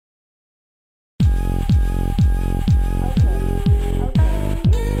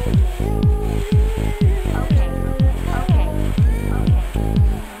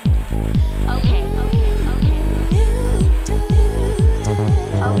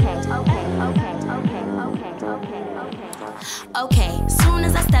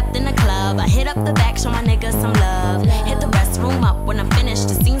to the back, show my niggas some love. Hit the restroom up when I'm finished.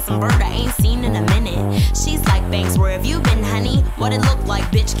 Just seen some bird I ain't seen in a minute. She's like, Banks, where have you been, honey? What it look like,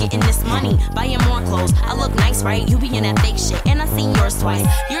 bitch, getting this money. Buying more clothes, I look nice, right? You be in that fake shit, and I seen yours twice.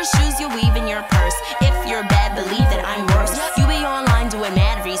 Your shoes, you weave in your purse. If you're bad, believe that I'm worse. You be online doing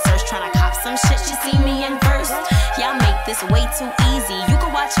mad research, trying to cop some shit she see me in first. Y'all make this way too easy. You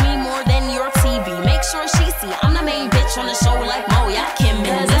can watch me more than your TV. Make sure she see I'm the main bitch on the show like Mo. Y'all can be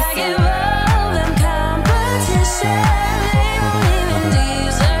Cause I give all them competition. They won't even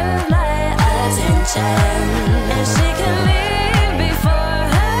deserve my attention. And she can leave before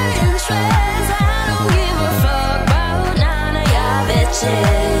her entrance. I don't give a fuck about none of y'all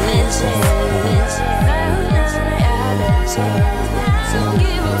bitches. I don't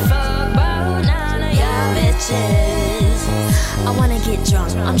give a fuck about none of y'all bitches. I wanna get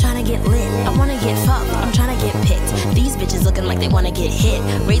drunk, I'm tryna get lit. I wanna get fucked, I'm tryna get picked. These bitches looking like they wanna get hit.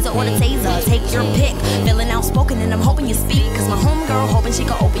 Razor or the taser, take your pick. Feeling outspoken and I'm hoping you speak. Cause my homegirl hoping she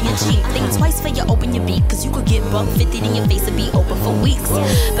can open your cheek. Think twice for you open your beat. Cause you could get buck 50 in your face and be open for weeks.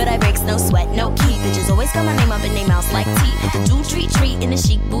 But I breaks no sweat, no key. Bitches always got my name up in their mouths like teeth. Do treat in the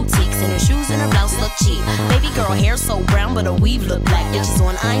chic boutiques. And her shoes and her blouse look cheap. Baby girl hair so brown but her weave look black. Bitches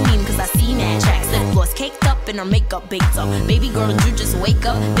on I mean cause I see mad tracks. Lip gloss caked up and her makeup baked up. Baby girl, did you just wake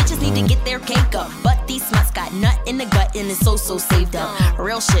up? Bitches need to get their cake up. But these sluts got nut in the gut and it's so saved up.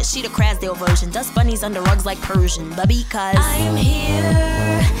 Real shit, she the Crasdale version. Dust bunnies under rugs like Persian. But because I am here,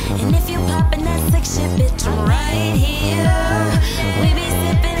 and if you poppin' that sick shit, bitch, I'm right here. We be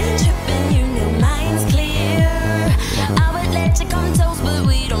sippin' and trippin', you know mine's clear. I would let you come toast, but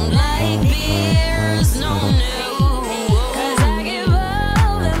we don't like beers, no. Cause I give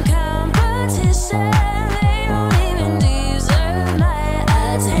all them competition. They don't even deserve my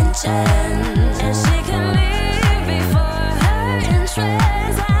attention.